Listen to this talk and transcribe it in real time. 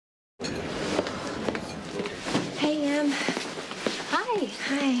Hi.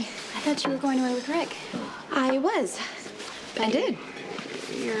 Hi. I thought you were going away with Rick. I was. I did.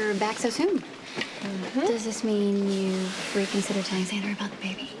 You're back so soon. Does this mean you've reconsidered telling Zander about the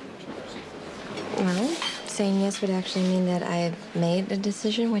baby? Well, saying yes would actually mean that I've made a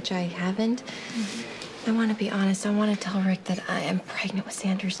decision, which I haven't. I want to be honest. I want to tell Rick that I am pregnant with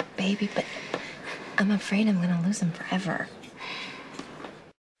Zander's baby, but I'm afraid I'm going to lose him forever.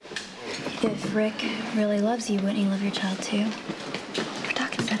 If Rick really loves you, wouldn't he love your child too? We're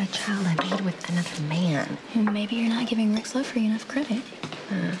talking about a child I made with another man. Maybe you're not giving Rick's love for you enough credit.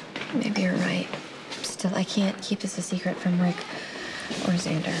 Maybe you're right. Still, I can't keep this a secret from Rick or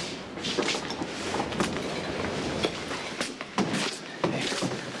Zander.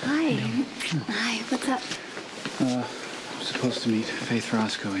 Hi. Hi, what's up? I'm supposed to meet Faith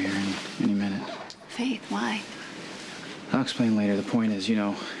Roscoe here any minute. Faith, why? I'll explain later. The point is, you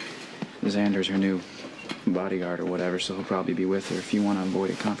know, Zander's her new bodyguard or whatever, so he'll probably be with her. If you want to avoid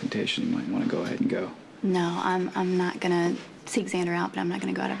a confrontation, you might want to go ahead and go. No, I'm not gonna seek Zander out, but I'm not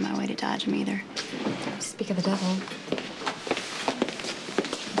gonna go out of my way to dodge him either. Speak of the devil.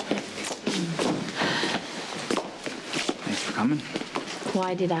 Thanks for coming.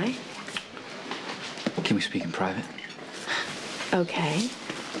 Why did I? Can we speak in private? Okay.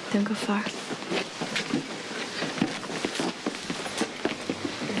 Don't go far.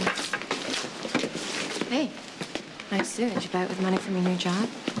 Hey, nice suit. Did you buy it with money from your new job?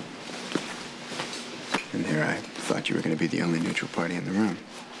 And there I thought you were going to be the only neutral party in the room.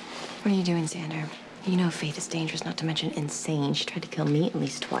 What are you doing, Zander? You know Faith is dangerous, not to mention insane. She tried to kill me at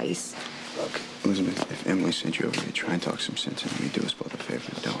least twice. Look, Elizabeth, if Emily sent you over here to try and talk some sense into me, do us both a favor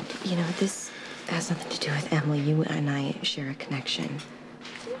and don't. You know, this has nothing to do with Emily. You and I share a connection.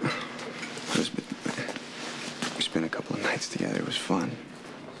 Elizabeth, we spent a couple of nights together. It was fun.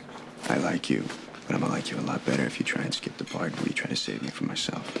 I like you, but I'm gonna like you a lot better if you try and skip the part where you try to save me from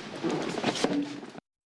myself.